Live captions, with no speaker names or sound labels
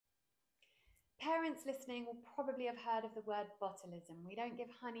Parents listening will probably have heard of the word botulism. We don't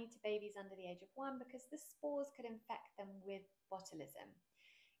give honey to babies under the age of 1 because the spores could infect them with botulism.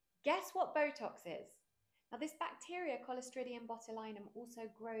 Guess what Botox is? Now, this bacteria, Clostridium botulinum, also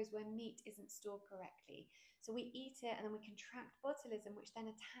grows where meat isn't stored correctly. So we eat it and then we contract botulism, which then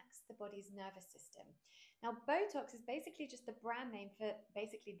attacks the body's nervous system. Now, Botox is basically just the brand name for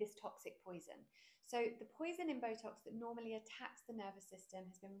basically this toxic poison. So the poison in Botox that normally attacks the nervous system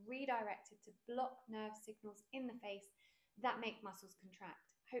has been redirected to block nerve signals in the face that make muscles contract.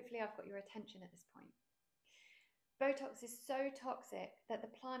 Hopefully, I've got your attention at this point. Botox is so toxic that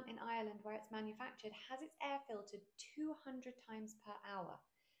the plant in Ireland where it's manufactured has its air filtered 200 times per hour.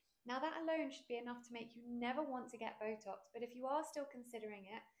 Now, that alone should be enough to make you never want to get Botox, but if you are still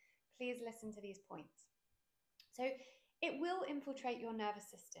considering it, please listen to these points. So, it will infiltrate your nervous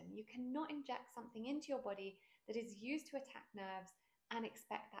system. You cannot inject something into your body that is used to attack nerves and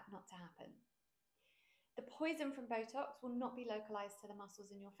expect that not to happen. The poison from Botox will not be localized to the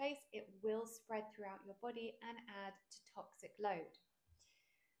muscles in your face. It will spread throughout your body and add to toxic load.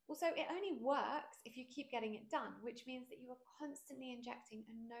 Also, it only works if you keep getting it done, which means that you are constantly injecting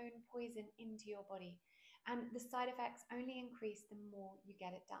a known poison into your body, and the side effects only increase the more you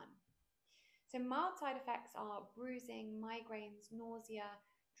get it done. So mild side effects are bruising, migraines, nausea,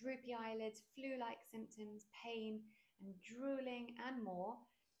 droopy eyelids, flu-like symptoms, pain, and drooling, and more.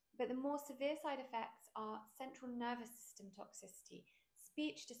 But the more severe side effects are central nervous system toxicity,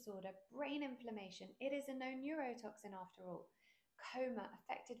 speech disorder, brain inflammation. It is a known neurotoxin after all. Coma,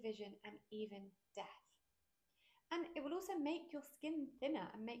 affected vision, and even death. And it will also make your skin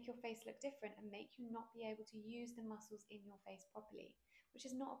thinner and make your face look different and make you not be able to use the muscles in your face properly, which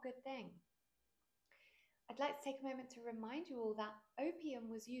is not a good thing. I'd like to take a moment to remind you all that opium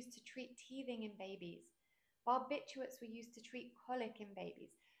was used to treat teething in babies. Barbiturates were used to treat colic in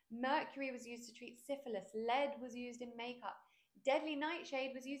babies. Mercury was used to treat syphilis. Lead was used in makeup. Deadly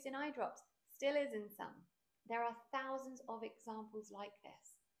nightshade was used in eye drops. Still is in some. There are thousands of examples like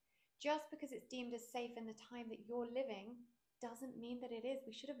this. Just because it's deemed as safe in the time that you're living doesn't mean that it is.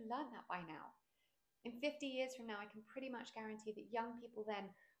 We should have learned that by now. In 50 years from now, I can pretty much guarantee that young people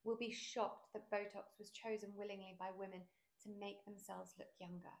then will be shocked that Botox was chosen willingly by women to make themselves look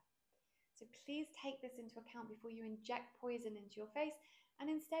younger. So please take this into account before you inject poison into your face, and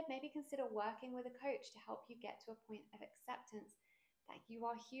instead maybe consider working with a coach to help you get to a point of acceptance that you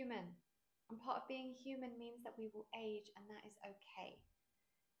are human. And part of being human means that we will age, and that is okay.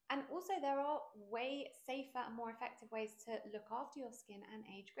 And also there are way safer and more effective ways to look after your skin and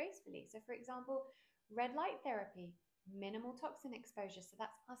age gracefully. So for example, red light therapy, minimal toxin exposure, so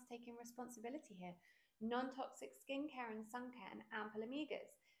that's us taking responsibility here, non-toxic skincare and sun care, and ample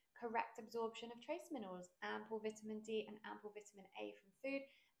omegas, correct absorption of trace minerals, ample vitamin D and ample vitamin A from food,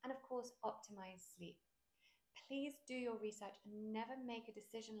 and of course, optimized sleep. Please do your research and never make a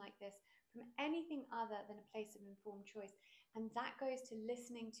decision like this from anything other than a place of informed choice. And that goes to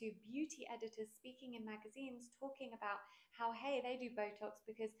listening to beauty editors speaking in magazines talking about how, hey, they do Botox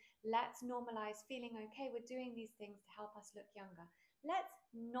because let's normalize feeling okay with doing these things to help us look younger. Let's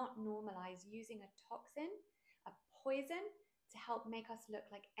not normalize using a toxin, a poison, to help make us look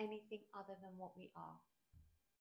like anything other than what we are.